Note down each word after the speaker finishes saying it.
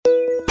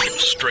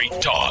Straight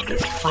talk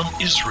from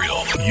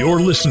Israel. You're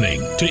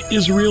listening to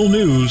Israel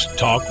News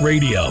Talk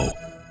Radio.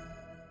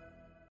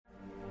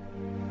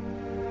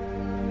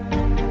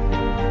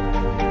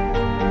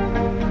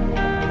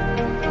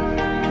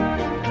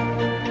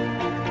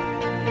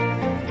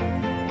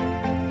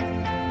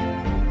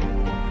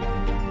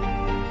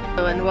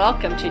 Hello and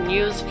welcome to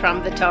News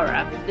from the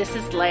Torah. This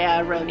is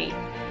Leah Aroni.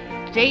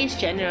 Today is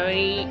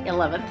January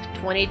 11th,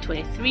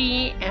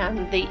 2023,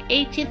 and the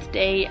 18th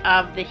day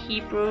of the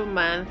Hebrew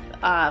month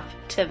of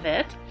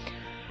Tevet.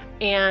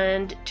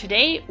 And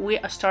today we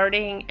are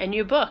starting a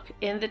new book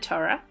in the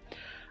Torah,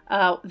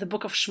 the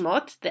book of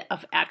Shmot,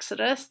 of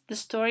Exodus, the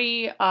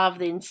story of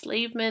the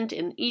enslavement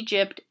in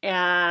Egypt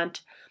and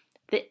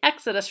the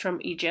Exodus from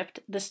Egypt,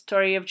 the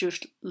story of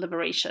Jewish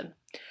liberation.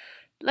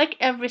 Like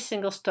every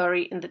single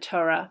story in the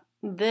Torah,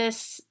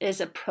 this is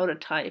a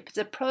prototype. It's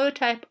a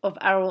prototype of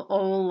our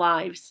own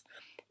lives.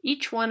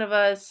 Each one of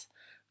us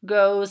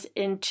goes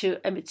into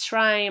a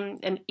Mitzrayim,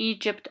 an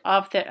Egypt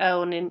of their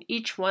own, and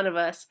each one of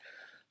us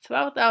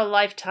throughout our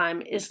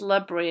lifetime is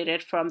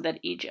liberated from that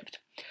Egypt.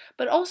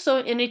 But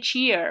also in each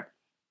year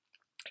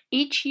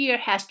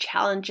has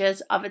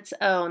challenges of its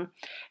own.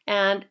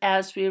 And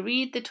as we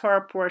read the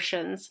Torah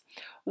portions,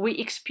 we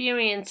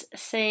experience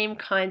same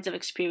kinds of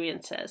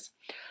experiences.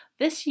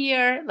 This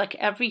year, like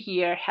every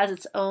year, has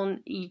its own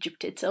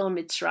Egypt, its own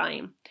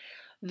Mitzrayim.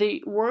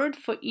 The word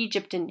for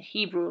Egypt in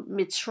Hebrew,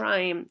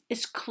 Mitzrayim,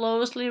 is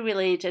closely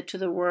related to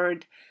the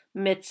word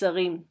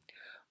Mitzarim,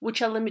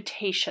 which are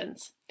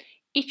limitations.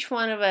 Each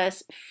one of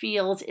us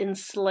feels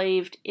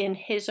enslaved in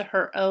his or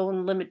her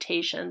own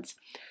limitations,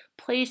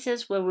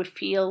 places where we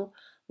feel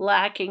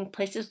lacking,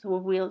 places where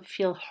we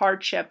feel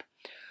hardship.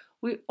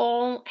 We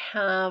all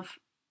have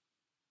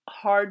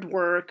hard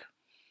work,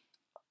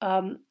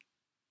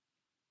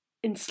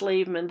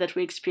 enslavement that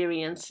we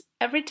experience.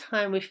 Every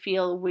time we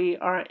feel we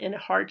are in a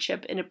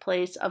hardship, in a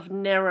place of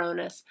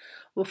narrowness,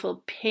 we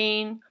feel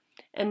pain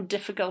and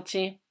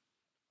difficulty.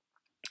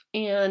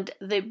 And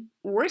the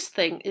worst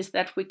thing is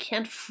that we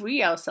can't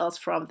free ourselves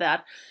from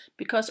that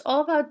because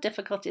all of our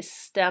difficulties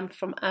stem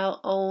from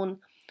our own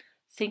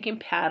thinking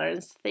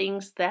patterns,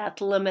 things that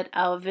limit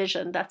our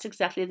vision. That's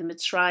exactly the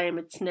Mitzrayim,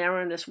 its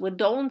narrowness. We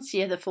don't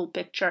see the full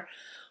picture.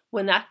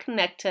 We're not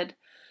connected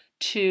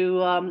to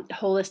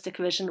holistic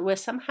vision. We're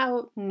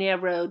somehow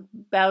narrowed,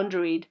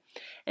 boundaried,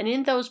 and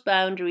in those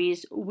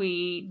boundaries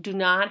we do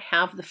not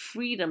have the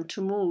freedom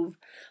to move,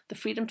 the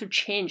freedom to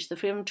change, the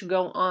freedom to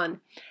go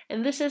on.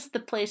 And this is the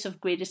place of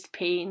greatest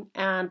pain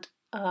and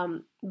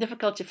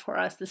difficulty for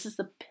us. This is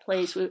the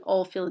place we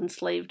all feel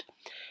enslaved,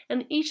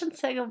 and each and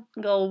single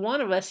one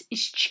of us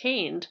is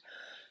chained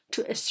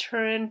to a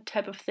certain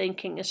type of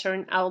thinking, a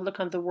certain outlook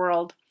on the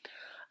world,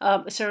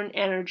 a certain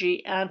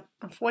energy, and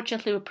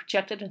unfortunately we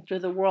project it into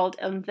the world,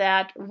 and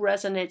that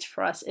resonates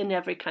for us in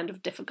every kind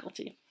of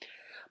difficulty.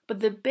 But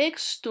the big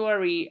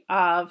story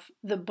of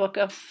the book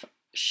of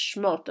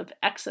Shmot, of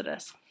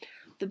Exodus,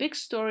 the big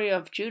story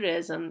of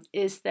Judaism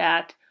is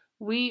that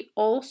we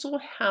also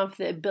have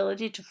the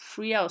ability to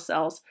free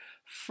ourselves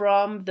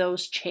from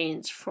those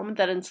chains, from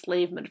that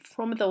enslavement,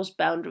 from those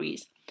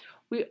boundaries.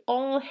 We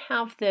all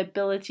have the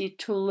ability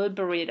to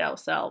liberate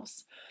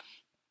ourselves.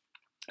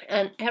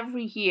 And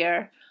every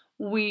year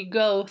we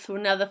go through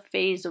another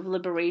phase of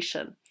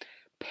liberation.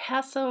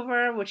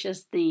 Passover, which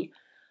is the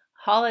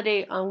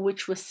holiday on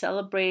which we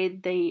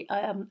celebrate the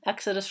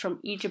Exodus from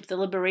Egypt, the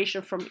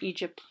liberation from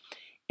Egypt,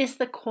 is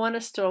the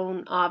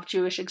cornerstone of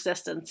Jewish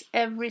existence.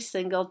 Every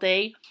single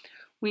day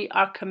we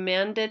are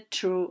commanded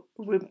to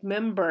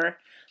remember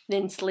the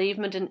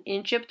enslavement in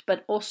Egypt,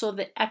 but also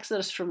the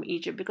Exodus from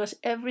Egypt, because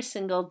every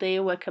single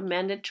day we're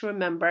commanded to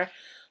remember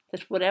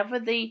that whatever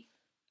the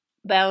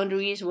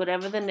boundaries,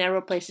 whatever the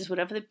narrow places,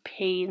 whatever the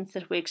pains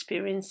that we're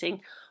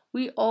experiencing,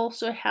 we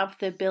also have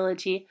the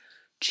ability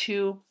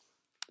to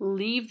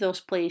leave those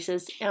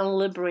places and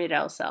liberate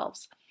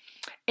ourselves.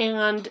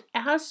 And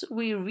as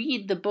we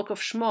read the book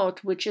of Shmot,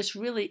 which is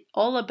really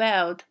all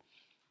about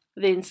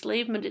the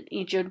enslavement in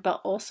Egypt,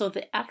 but also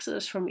the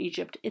Exodus from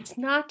Egypt, it's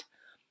not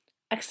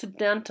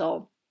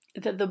accidental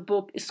that the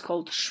book is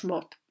called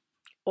Shmot,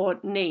 or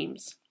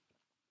names.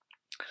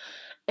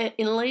 And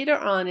later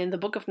on in the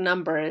book of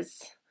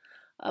Numbers,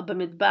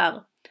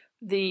 Bamidbar,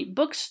 the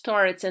book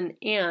starts and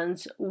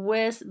ends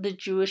with the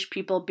Jewish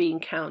people being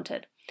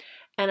counted.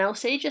 And our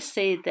sages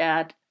say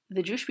that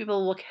the Jewish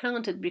people were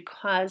counted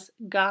because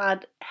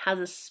God has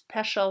a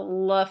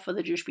special love for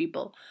the Jewish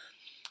people.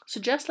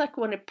 So just like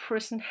when a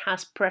person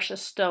has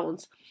precious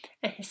stones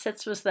and he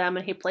sits with them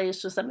and he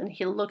plays with them and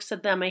he looks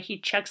at them and he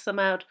checks them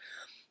out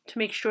to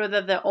make sure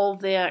that they're all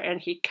there and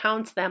he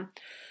counts them,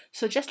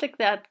 so just like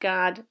that,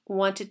 God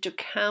wanted to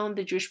count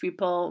the Jewish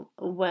people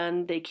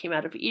when they came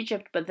out of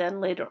Egypt, but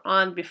then later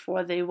on,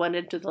 before they went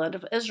into the land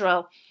of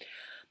Israel.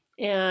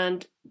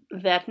 And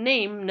that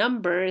name,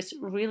 Numbers,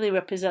 really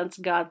represents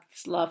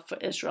God's love for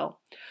Israel.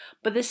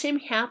 But the same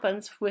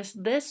happens with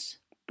this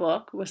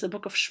book, with the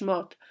book of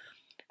Shmot.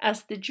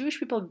 As the Jewish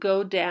people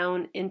go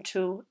down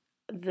into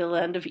the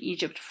land of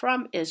Egypt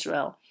from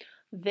Israel,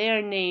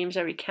 their names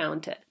are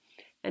recounted.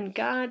 And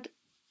God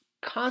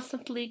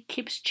constantly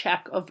keeps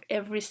track of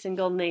every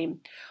single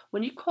name.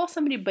 When you call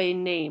somebody by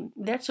name,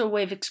 that's a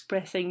way of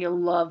expressing your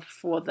love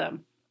for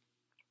them.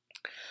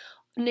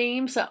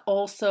 Names are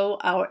also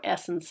our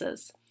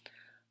essences.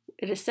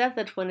 It is said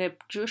that when a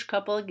Jewish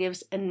couple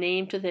gives a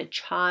name to their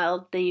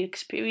child, they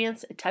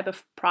experience a type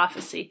of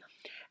prophecy,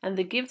 and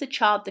they give the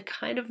child the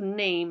kind of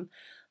name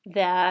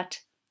that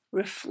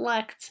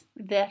reflects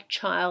that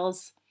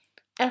child's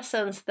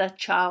essence, that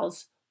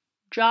child's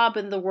job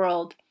in the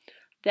world,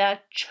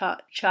 that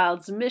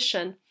child's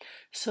mission.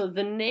 So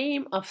the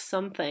name of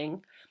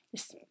something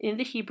in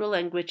the Hebrew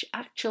language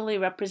actually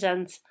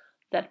represents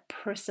that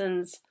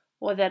person's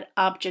or that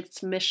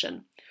object's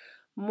mission.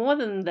 More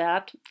than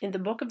that, in the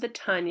book of the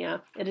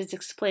Tanya, it is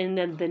explained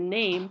that the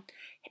name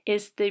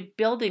is the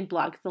building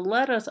block. The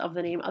letters of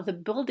the name are the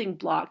building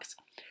blocks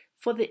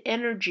for the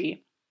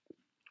energy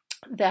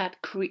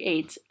that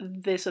creates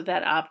this or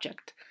that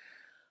object.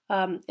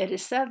 It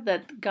is said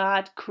that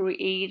God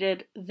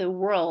created the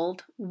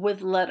world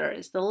with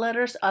letters. The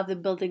letters are the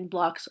building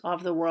blocks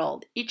of the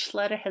world. Each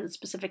letter has a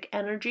specific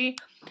energy,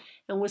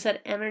 and with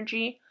that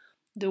energy,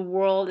 the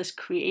world is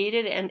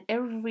created, and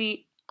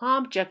every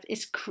object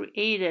is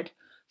created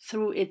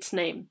through its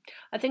name.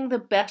 I think the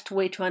best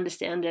way to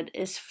understand it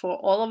is for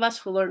all of us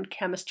who learned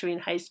chemistry in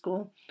high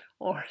school,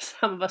 or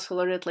some of us who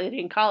learned it later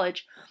in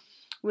college.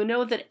 We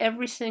know that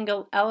every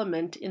single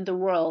element in the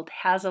world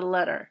has a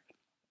letter.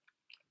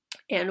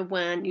 And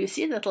when you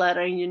see that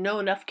letter and you know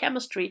enough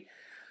chemistry,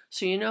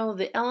 so you know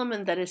the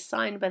element that is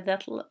signed by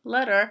that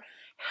letter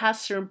has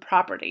certain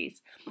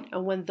properties.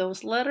 And when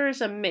those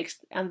letters are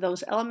mixed and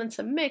those elements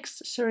are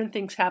mixed, certain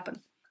things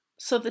happen.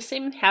 So the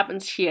same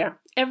happens here.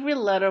 Every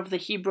letter of the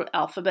Hebrew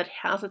alphabet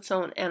has its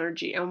own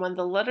energy, and when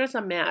the letters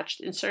are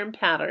matched in certain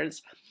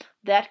patterns,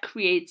 that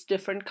creates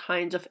different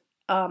kinds of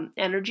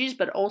energies,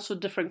 but also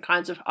different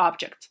kinds of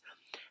objects.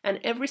 And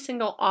every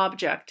single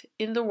object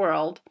in the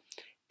world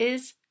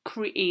is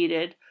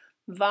created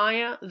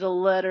via the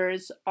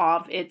letters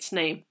of its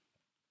name.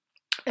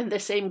 And the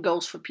same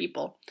goes for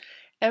people.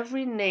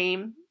 Every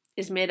name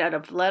is made out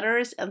of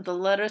letters, and the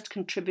letters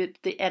contribute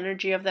the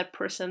energy of that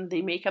person,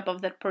 the makeup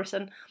of that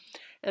person.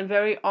 And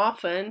very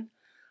often,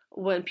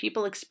 when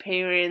people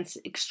experience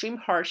extreme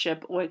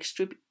hardship or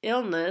extreme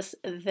illness,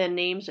 their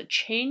names are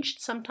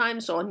changed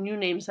sometimes, or new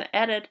names are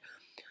added,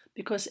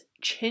 because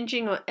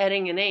changing or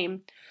adding a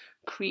name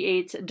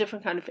creates a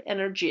different kind of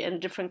energy and a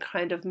different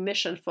kind of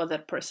mission for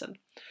that person.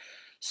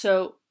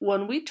 So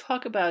when we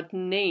talk about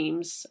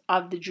names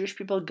of the Jewish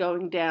people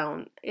going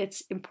down,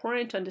 it's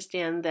important to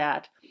understand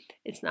that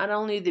it's not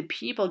only the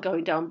people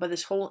going down, but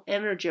this whole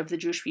energy of the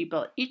Jewish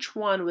people, each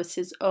one with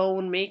his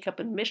own makeup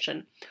and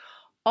mission.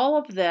 All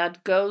of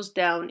that goes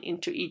down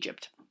into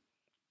Egypt.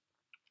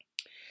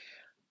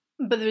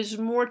 But there's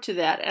more to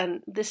that,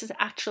 and this is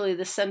actually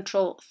the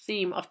central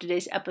theme of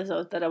today's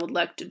episode that I would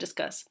like to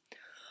discuss.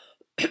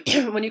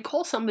 When you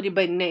call somebody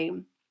by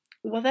name,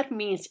 what that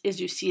means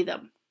is you see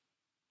them.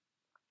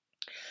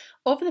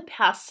 Over the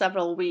past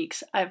several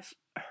weeks, I've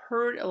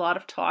heard a lot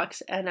of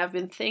talks, and I've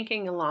been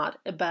thinking a lot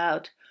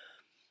about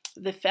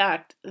the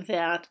fact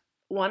that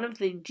one of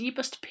the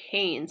deepest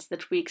pains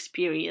that we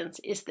experience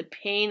is the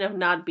pain of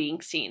not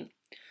being seen.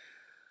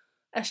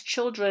 As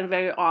children,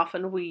 very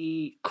often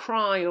we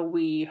cry or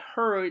we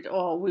hurt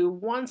or we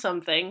want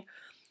something,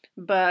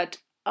 but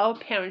our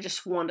parents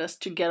just want us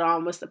to get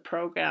on with the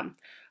program.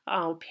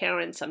 Our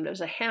parents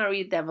sometimes are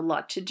harried, they have a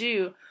lot to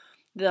do,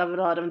 they have a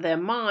lot on their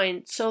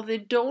mind, so they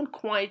don't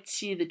quite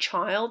see the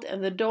child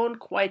and they don't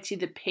quite see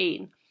the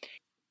pain.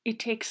 It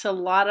takes a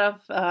lot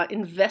of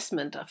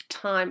investment of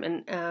time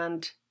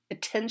and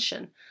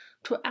attention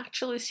to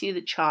actually see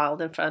the child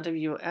in front of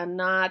you and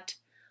not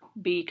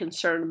be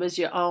concerned with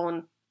your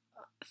own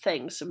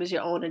things, with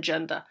your own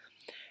agenda.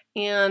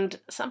 And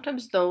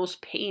sometimes those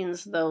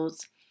pains,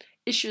 those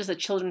issues that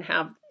children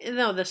have,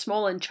 they're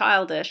small and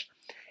childish,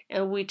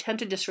 and we tend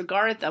to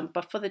disregard them,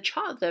 but for the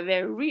child, they're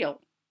very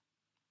real.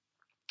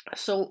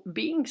 So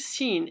being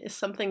seen is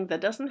something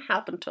that doesn't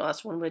happen to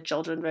us when we're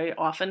children very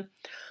often,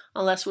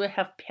 unless we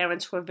have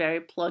parents who are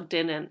very plugged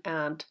in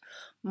and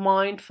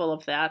mindful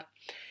of that.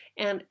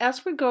 And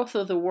as we go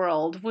through the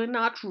world, we're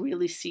not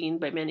really seen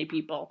by many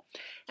people.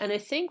 And I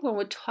think when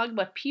we talk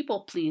about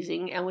people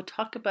pleasing and we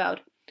talk about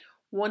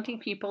wanting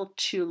people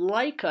to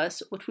like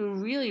us, what we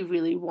really,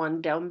 really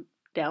want down,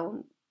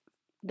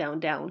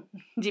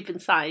 deep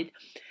inside,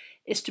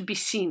 is to be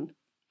seen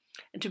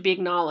and to be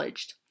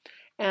acknowledged.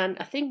 And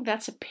I think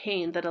that's a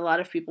pain that a lot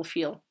of people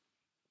feel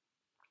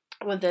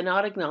when they're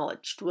not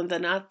acknowledged, when they're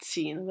not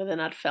seen, when they're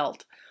not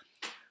felt.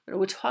 When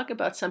we talk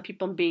about some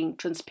people being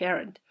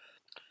transparent.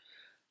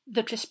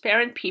 The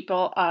transparent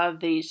people are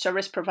the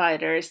service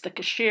providers, the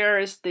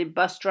cashiers, the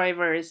bus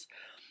drivers,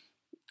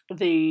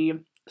 the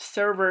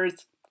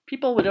servers,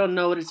 people we don't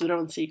notice, we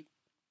don't see.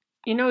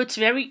 You know, it's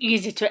very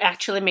easy to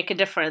actually make a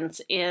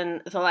difference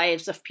in the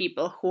lives of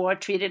people who are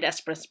treated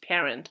as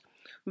transparent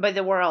by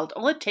the world.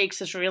 All it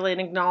takes is really an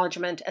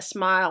acknowledgement, a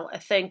smile, a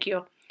thank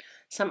you,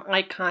 some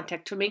eye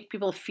contact to make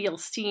people feel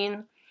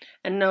seen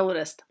and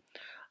noticed.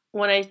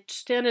 when I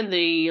stand in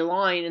the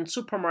line in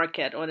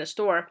supermarket or in a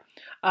store,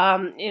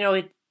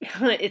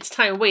 it's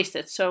time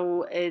wasted.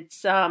 So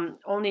it's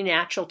only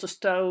natural to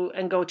stow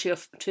and go to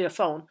your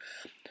phone.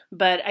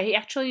 But I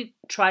actually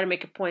try to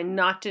make a point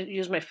not to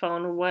use my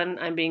phone when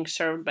I'm being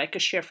served by a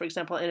cashier, for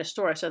example, in a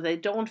store, so they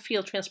don't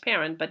feel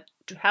transparent, but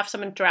to have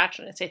some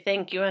interaction and say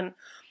thank you and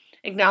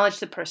acknowledge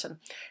the person.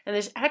 And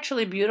there's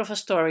actually a beautiful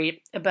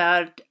story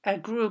about a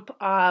group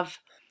of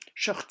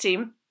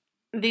shochtim.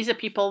 These are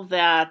people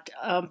that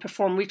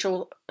perform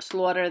ritual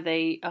slaughter.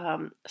 They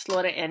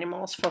slaughter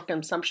animals for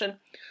consumption.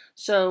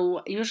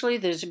 So usually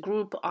there's a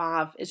group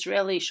of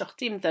Israeli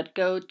shochtim that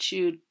go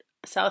to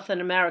Southern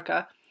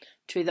America,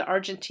 to either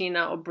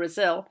Argentina or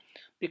Brazil,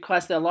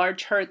 because there are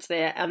large herds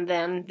there, and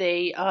then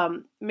they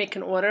make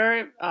an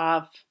order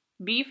of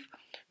beef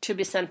to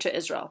be sent to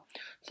Israel.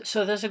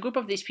 So there's a group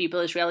of these people,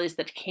 Israelis,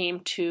 that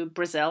came to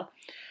Brazil,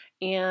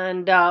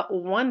 and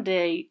one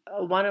day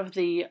one of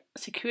the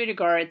security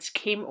guards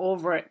came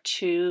over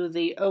to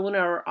the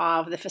owner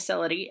of the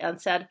facility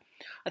and said,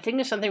 I think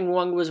there's something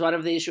wrong with one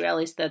of the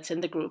Israelis that's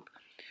in the group.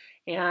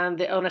 And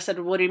the owner said,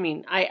 what do you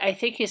mean? I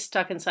think he's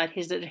stuck inside.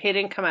 He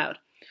didn't come out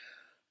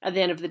at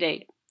the end of the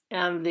day.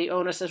 And the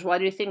owner says, why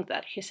do you think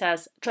that? He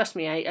says, trust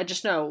me, I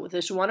just know.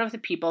 There's one of the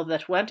people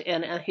that went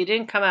in and he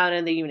didn't come out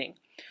in the evening.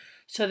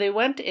 So they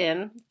went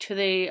in to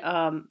the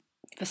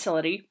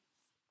facility,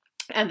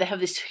 and they have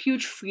these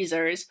huge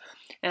freezers,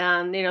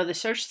 and they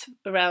searched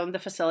around the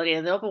facility,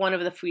 and they opened one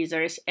of the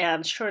freezers,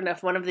 and sure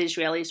enough, one of the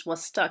Israelis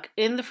was stuck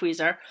in the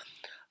freezer,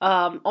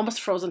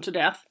 almost frozen to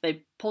death.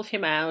 They pulled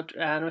him out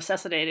and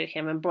resuscitated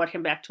him and brought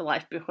him back to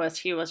life because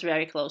he was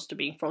very close to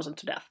being frozen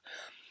to death.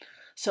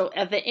 So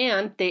at the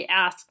end, they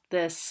asked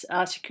this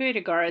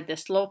security guard,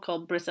 this local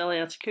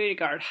Brazilian security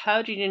guard,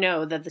 how did you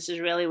know that this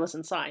Israeli was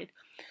inside?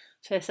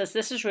 So he says,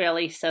 this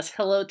Israeli says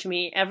hello to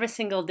me every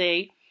single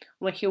day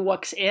when he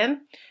walks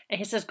in, and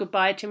he says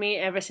goodbye to me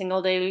every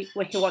single day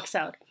when he walks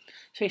out.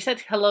 So he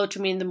said hello to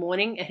me in the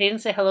morning, and he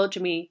didn't say hello to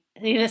me,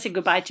 he didn't say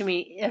goodbye to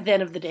me at the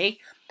end of the day.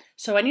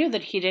 So I knew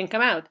that he didn't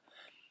come out.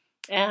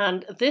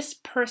 And this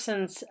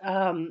person's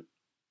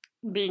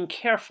being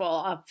careful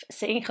of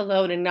saying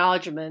hello and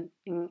acknowledgement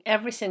in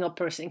every single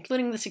person,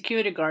 including the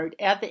security guard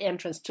at the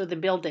entrance to the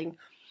building,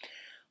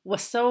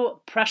 was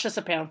so precious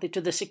apparently to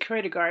the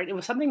security guard. It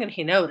was something that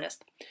he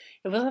noticed.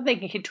 It was something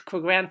he took for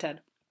granted.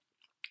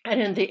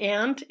 And in the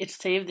end, it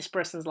saved this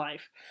person's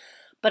life.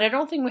 But I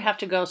don't think we have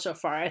to go so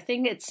far. I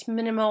think it's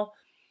minimal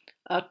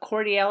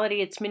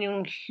cordiality, it's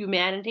minimum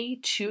humanity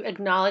to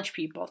acknowledge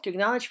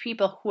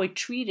people who are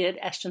treated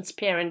as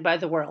transparent by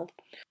the world.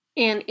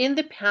 And in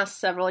the past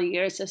several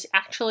years, there's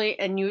actually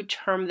a new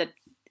term that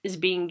is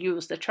being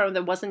used, a term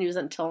that wasn't used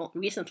until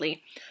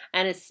recently,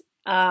 and it's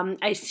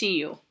I see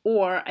you,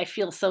 or I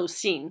feel so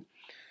seen.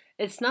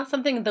 It's not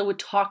something that we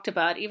talked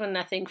about even,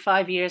 I think,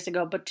 5 years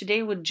ago, but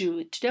today we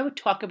do. Today we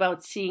talk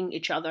about seeing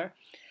each other.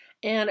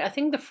 And I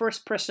think the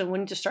first person we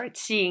need to start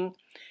seeing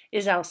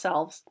is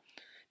ourselves.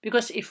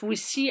 Because if we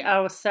see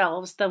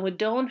ourselves, then we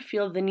don't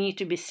feel the need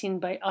to be seen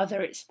by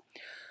others.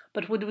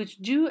 But what we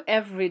do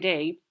every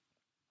day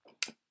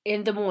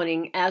in the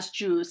morning as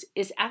Jews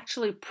is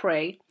actually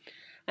pray.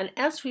 And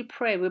as we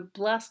pray, we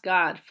bless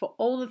God for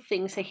all the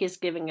things that He's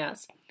giving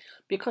us.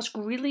 Because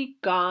really,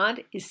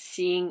 God is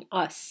seeing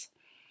us.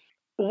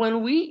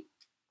 When we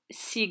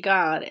see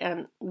God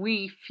and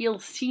we feel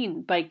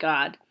seen by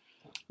God,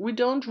 we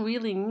don't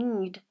really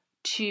need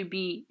to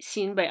be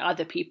seen by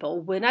other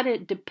people. We're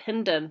not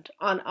dependent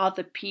on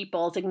other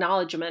people's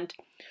acknowledgement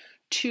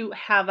to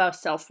have our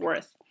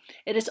self-worth.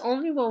 It is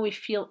only when we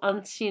feel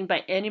unseen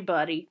by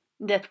anybody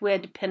that we're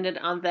dependent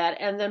on that,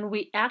 and then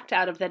we act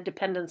out of that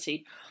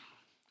dependency.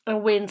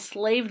 And we're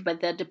enslaved by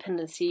that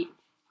dependency,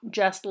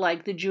 just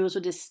like the Jews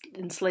were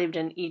enslaved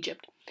in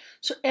Egypt.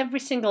 So every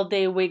single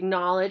day we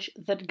acknowledge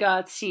that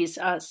God sees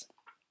us.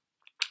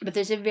 But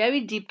there's a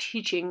very deep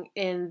teaching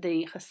in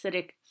the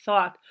Hasidic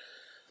thought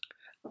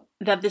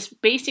that this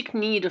basic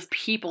need of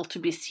people to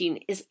be seen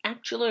is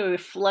actually a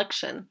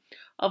reflection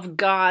of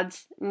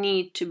God's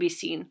need to be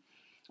seen.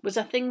 Was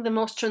I think the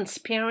most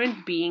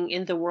transparent being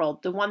in the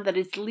world, the one that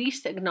is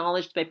least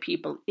acknowledged by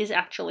people, is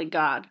actually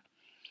God.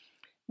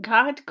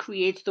 God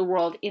creates the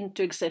world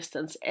into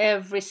existence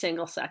every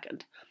single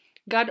second.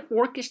 God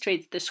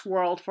orchestrates this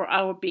world for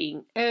our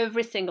being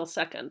every single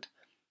second.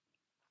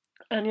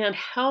 And yet,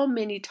 how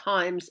many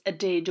times a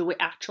day do we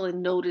actually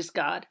notice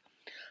God?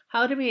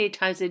 How many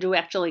times do we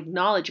actually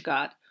acknowledge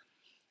God?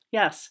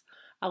 Yes,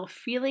 our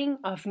feeling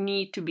of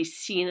need to be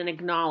seen and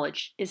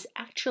acknowledged is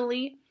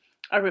actually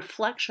a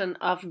reflection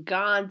of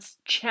God's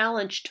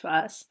challenge to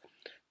us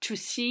to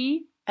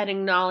see and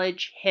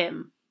acknowledge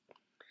Him.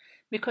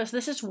 Because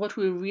this is what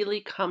we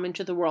really come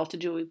into the world to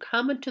do. We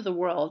come into the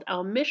world,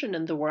 our mission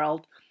in the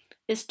world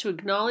is to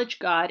acknowledge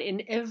God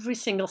in every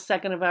single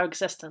second of our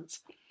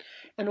existence.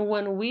 And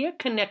when we are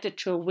connected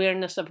to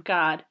awareness of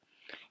God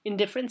in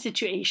different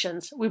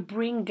situations, we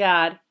bring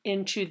God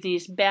into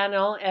these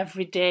banal,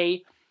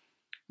 everyday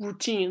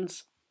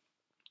routines.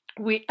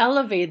 We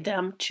elevate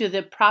them to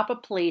the proper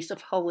place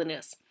of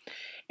holiness.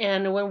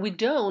 And when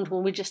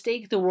we just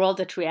take the world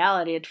at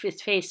reality, at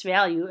its face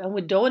value, and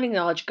we don't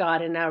acknowledge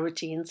God in our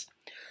routines,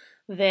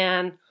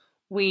 then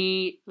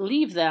we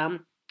leave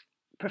them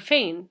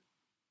profane,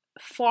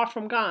 far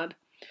from God.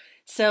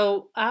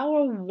 So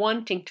our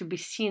wanting to be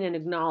seen and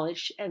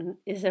acknowledged and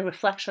is a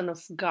reflection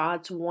of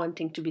God's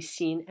wanting to be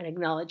seen and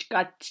acknowledged.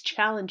 God's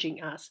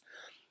challenging us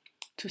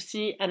to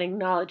see and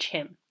acknowledge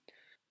Him.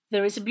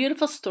 There is a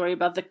beautiful story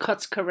about the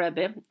Kotzker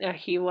Rebbe.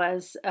 He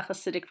was a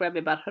Hasidic Rebbe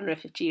about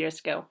 150 years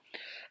ago.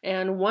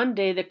 And one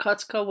day the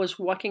Kotzker was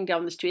walking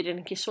down the street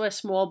and he saw a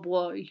small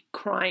boy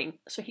crying.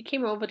 So he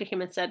came over to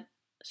him and said,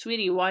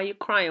 "Sweetie, why are you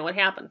crying? What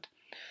happened?"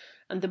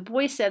 And the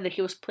boy said that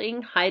he was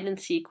playing hide and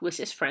seek with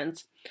his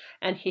friends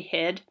and he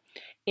hid,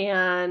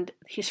 and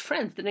his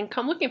friends didn't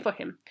come looking for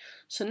him.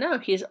 So now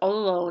he's all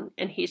alone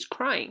and he's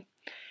crying.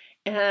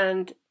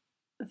 And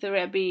the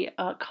Rebbe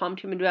calmed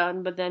him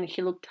down, but then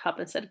he looked up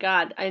and said,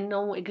 "God, I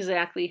know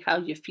exactly how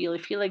you feel.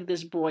 You feel like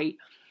this boy.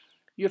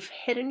 You've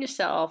hidden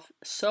yourself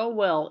so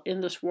well in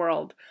this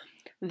world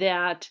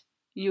that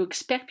you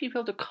expect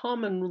people to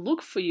come and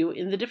look for you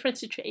in the different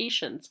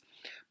situations,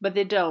 but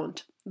they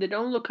don't. They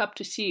don't look up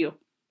to see you.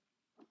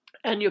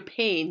 And your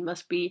pain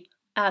must be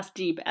as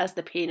deep as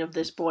the pain of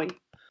this boy."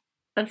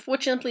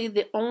 Unfortunately,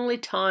 the only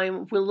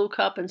time we look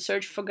up and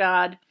search for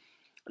God,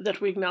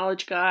 that we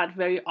acknowledge God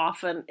very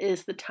often,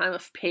 is the time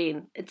of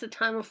pain. It's the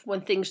time of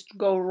when things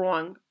go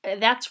wrong.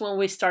 That's when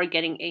we start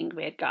getting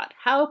angry at God.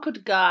 How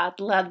could God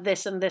let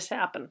this and this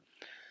happen?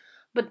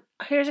 But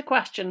here's a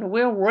question.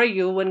 Where were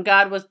you when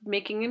God was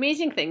making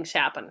amazing things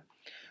happen?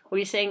 Were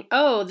you saying,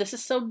 "Oh, this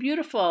is so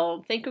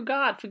beautiful. Thank you,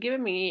 God, for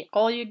giving me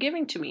all you're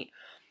giving to me"?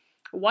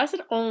 Was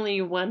it only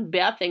when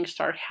bad things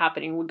started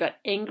happening we got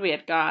angry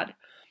at God?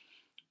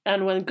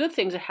 And when good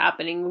things are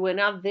happening, we're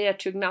not there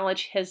to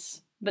acknowledge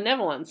His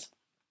benevolence.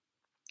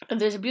 And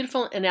there's a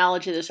beautiful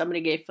analogy that somebody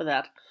gave for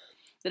that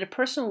a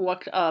person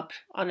walked up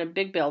on a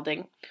big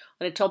building,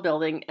 on a tall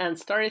building, and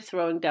started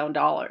throwing down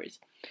dollars.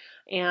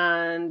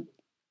 And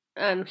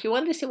he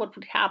wanted to see what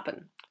would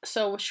happen.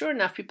 So sure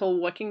enough, people were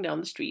walking down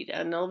the street,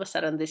 and all of a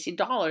sudden they see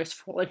dollars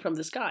falling from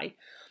the sky.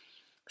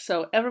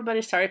 So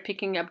everybody started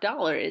picking up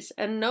dollars,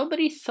 and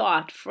nobody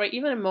thought for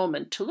even a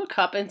moment to look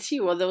up and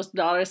see where those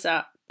dollars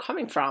are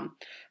coming from,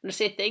 and to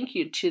say thank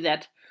you to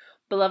that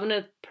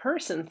beloved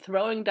person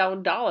throwing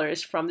down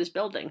dollars from this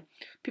building.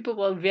 People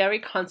were very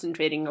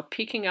concentrating on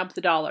picking up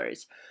the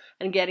dollars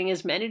and getting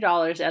as many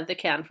dollars as they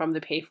can from the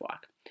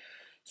pavewalk.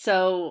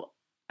 So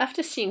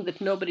after seeing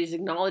that nobody's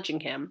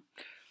acknowledging him,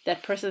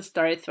 that person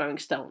started throwing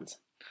stones.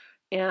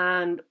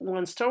 And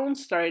when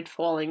stones started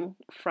falling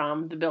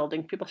from the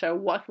building, people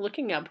started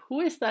looking up, who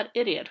is that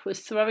idiot who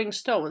is throwing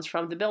stones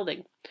from the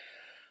building?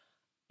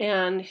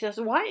 And he says,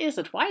 why is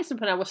it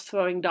when I was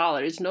throwing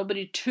dollars,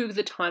 nobody took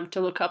the time to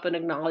look up and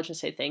acknowledge and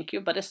say thank you?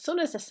 But as soon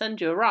as I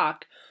send you a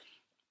rock,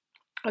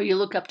 or you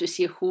look up to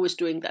see who is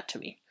doing that to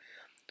me.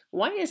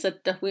 Why is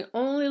it that we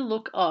only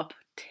look up,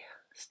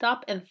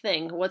 stop and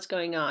think what's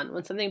going on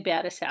when something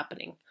bad is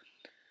happening?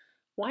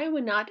 Why are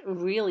we not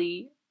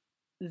really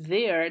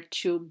there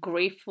to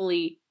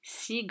gratefully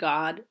see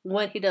God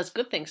when He does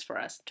good things for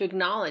us, to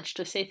acknowledge,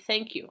 to say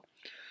thank you?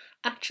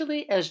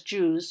 Actually, as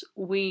Jews,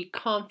 we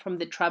come from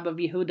the tribe of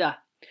Yehuda.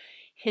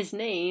 His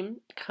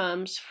name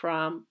comes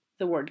from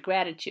the word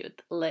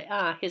gratitude.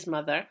 Leah, his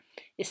mother,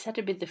 is said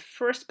to be the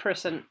first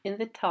person in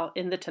the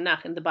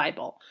Tanakh, in the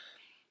Bible,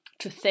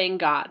 to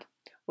thank God.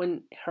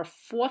 When her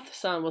fourth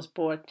son was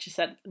born, she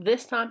said,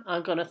 "This time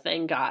I'm going to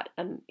thank God."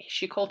 And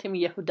she called him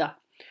Yehuda.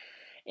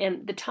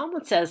 And the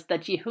Talmud says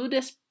that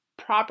Yehuda's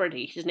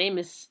property, his name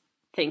is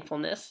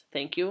thankfulness,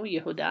 thank you,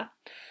 Yehuda,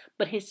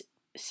 but his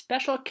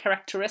special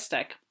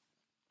characteristic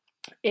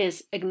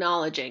is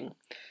acknowledging,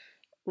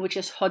 which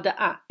is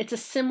hoda'ah. It's a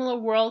similar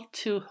word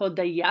to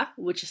hodaya,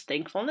 which is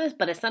thankfulness,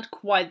 but it's not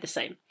quite the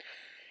same.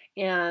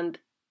 And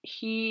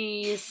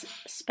his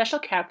special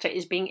character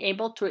is being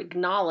able to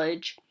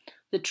acknowledge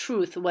the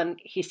truth when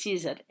he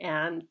sees it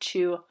and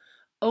to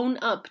own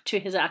up to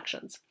his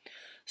actions.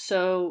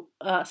 So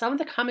some of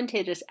the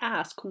commentators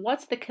ask,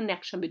 what's the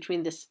connection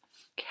between this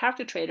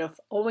character trait of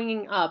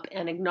owning up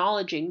and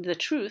acknowledging the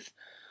truth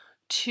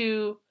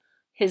to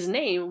his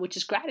name, which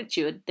is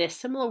gratitude? They're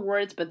similar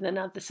words, but they're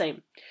not the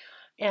same.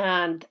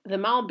 And the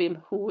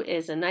Malbim, who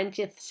is a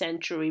 19th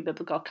century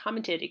biblical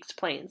commentator,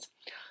 explains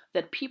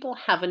that people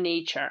have a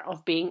nature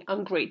of being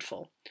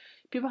ungrateful.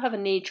 People have a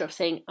nature of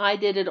saying, I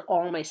did it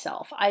all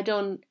myself. I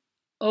don't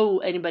owe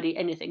anybody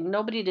anything.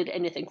 Nobody did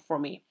anything for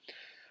me.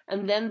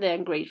 And then they're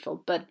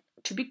ungrateful. But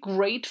to be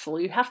grateful,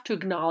 you have to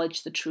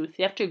acknowledge the truth.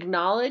 You have to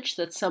acknowledge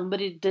that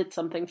somebody did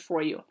something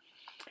for you.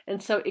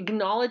 And so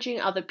acknowledging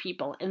other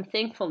people and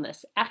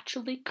thankfulness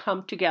actually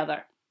come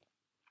together.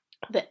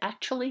 They're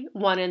actually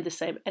one and the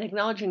same. And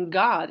acknowledging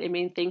God and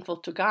being thankful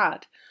to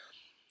God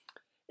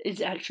is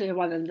actually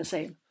one and the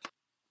same.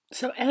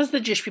 So as the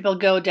Jewish people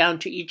go down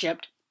to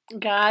Egypt,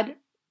 God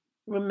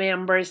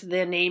remembers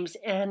their names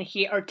and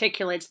He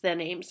articulates their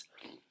names.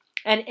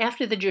 And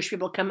after the Jewish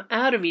people come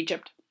out of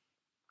Egypt,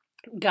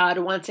 God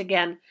once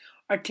again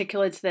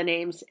articulates their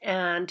names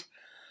and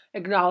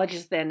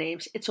acknowledges their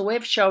names. It's a way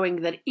of showing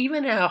that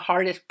even in our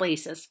hardest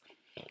places,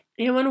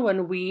 even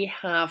when we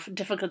have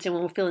difficulty,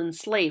 when we feel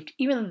enslaved,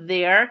 even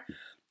there,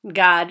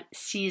 God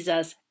sees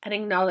us and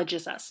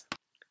acknowledges us.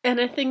 And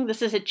I think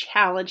this is a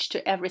challenge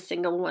to every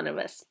single one of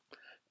us.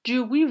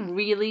 Do we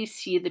really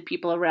see the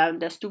people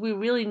around us? Do we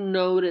really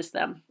notice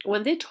them?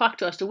 When they talk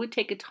to us, do we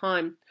take a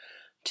time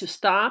to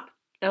stop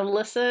and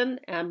listen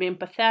and be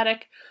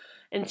empathetic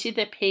and see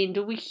their pain?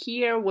 Do we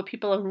hear what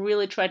people are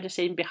really trying to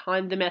say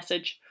behind the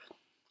message?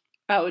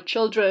 Our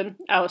children,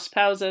 our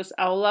spouses,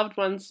 our loved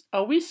ones,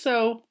 are we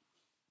so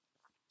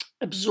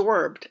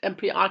absorbed and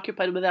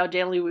preoccupied with our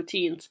daily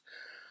routines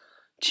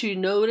to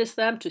notice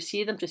them, to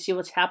see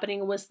what's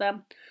happening with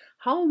them?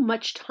 How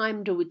much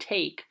time do we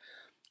take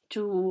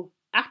to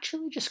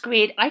actually just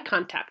create eye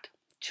contact,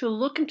 to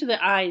look into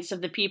the eyes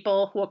of the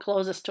people who are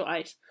closest to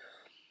us?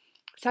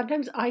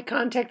 Sometimes eye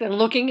contact and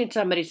looking in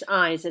somebody's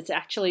eyes, it's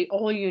actually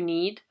all you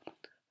need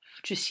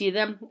to see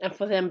them and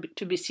for them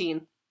to be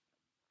seen.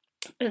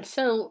 And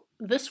so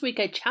this week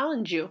I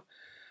challenge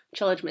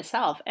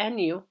myself and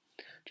you,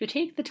 to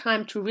take the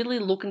time to really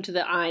look into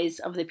the eyes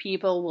of the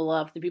people we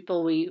love, the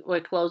people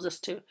we're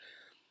closest to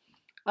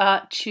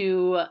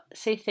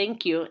say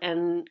thank you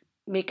and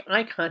make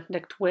eye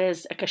contact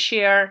with a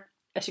cashier,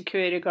 a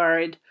security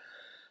guard,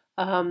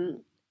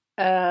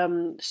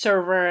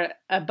 server,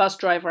 a bus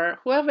driver,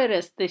 whoever it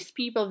is, these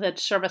people that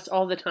serve us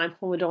all the time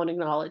who we don't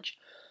acknowledge.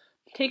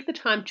 Take the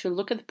time to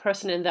look at the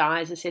person in the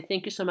eyes and say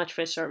thank you so much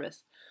for your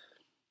service.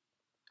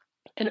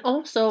 And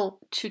also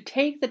to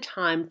take the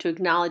time to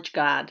acknowledge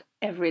God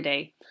every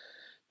day.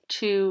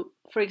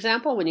 For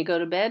example, when you go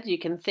to bed, you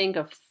can think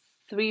of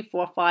 3,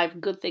 4, 5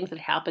 good things that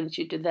happened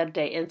to you that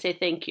day and say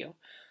thank you.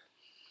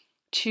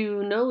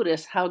 To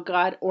notice how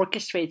God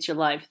orchestrates your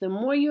life. The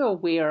more you're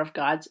aware of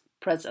God's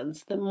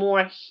presence, the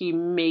more He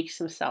makes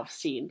Himself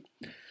seen.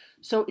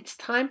 So it's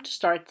time to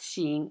start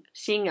seeing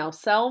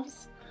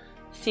ourselves,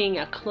 seeing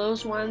our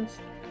close ones,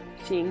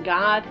 seeing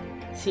God,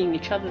 seeing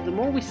each other. The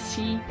more we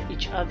see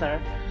each other,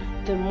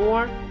 the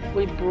more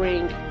we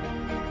bring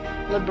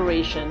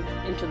liberation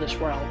into this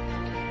world.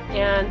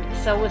 And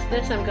so with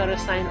this, I'm going to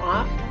sign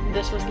off.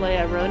 This was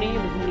Leah Roney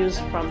with news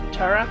from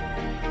Torah,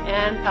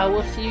 and I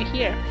will see you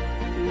here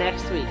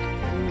next week.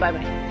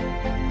 Bye-bye.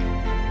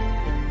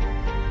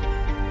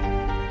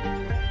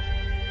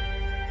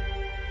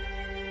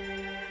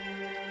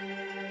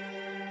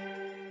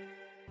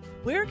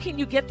 Where can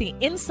you get the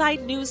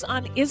inside news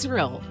on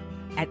Israel?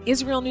 At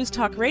Israel News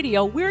Talk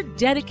Radio, we're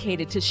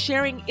dedicated to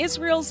sharing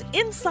Israel's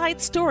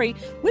inside story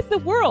with the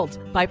world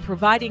by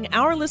providing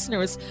our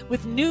listeners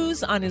with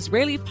news on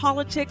Israeli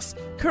politics,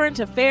 current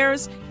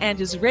affairs, and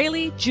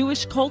Israeli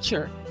Jewish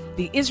culture.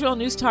 The Israel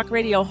News Talk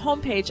Radio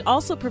homepage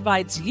also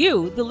provides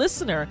you, the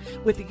listener,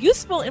 with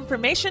useful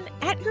information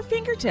at your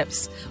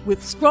fingertips,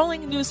 with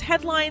scrolling news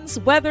headlines,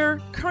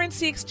 weather,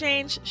 currency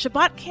exchange,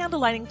 Shabbat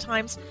candlelighting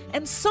times,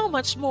 and so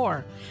much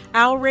more.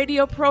 Our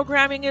radio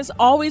programming is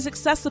always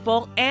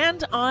accessible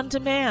and on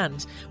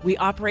demand. We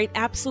operate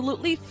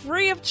absolutely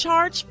free of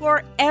charge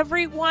for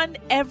everyone,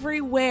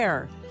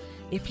 everywhere.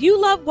 If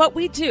you love what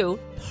we do,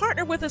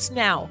 partner with us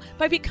now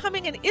by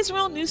becoming an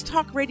Israel News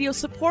Talk Radio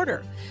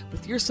supporter.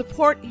 With your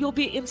support, you'll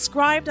be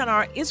inscribed on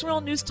our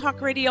Israel News Talk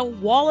Radio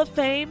Wall of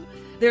Fame.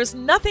 There's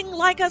nothing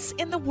like us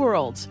in the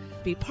world.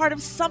 Be part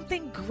of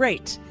something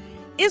great.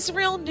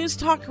 Israel News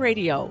Talk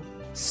Radio.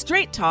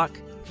 Straight talk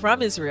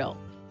from Israel.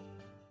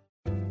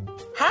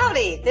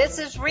 Howdy, this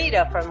is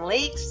Rita from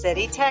League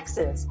City,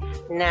 Texas,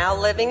 now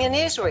living in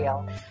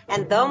Israel.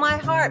 And though my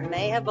heart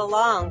may have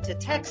belonged to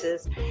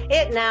Texas,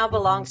 it now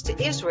belongs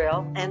to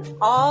Israel and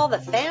all the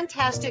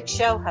fantastic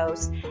show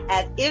hosts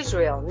at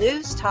Israel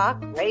News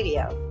Talk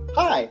Radio.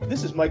 Hi,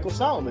 this is Michael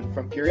Solomon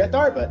from Kiryat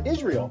Arba,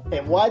 Israel.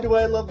 And why do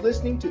I love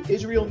listening to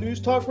Israel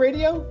News Talk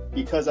Radio?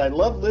 Because I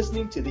love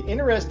listening to the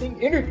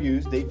interesting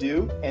interviews they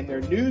do and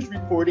their news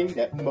reporting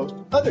that most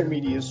other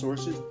media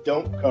sources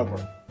don't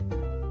cover.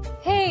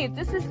 Hey,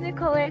 this is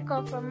Nicole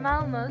Eko from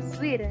Malmö,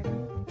 Sweden.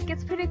 It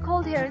gets pretty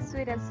cold here in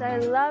Sweden, so I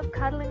love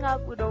cuddling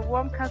up with a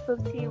warm cup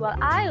of tea while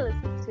I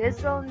listen to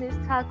Israel News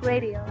Talk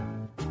Radio.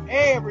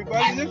 Hey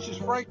everybody, this is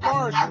Frank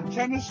Morris from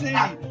Tennessee.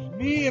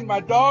 Me and my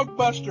dog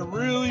Buster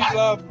really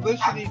love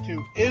listening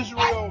to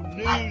Israel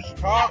News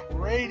Talk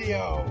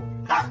Radio.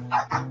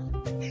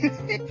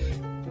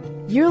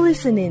 You're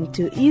listening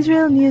to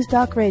Israel News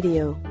Talk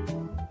Radio.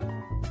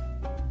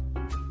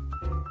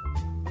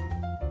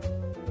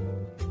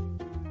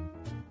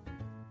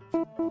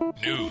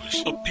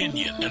 News,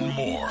 opinion, and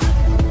more.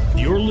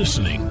 You're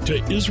listening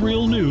to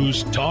Israel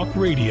News Talk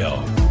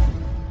Radio.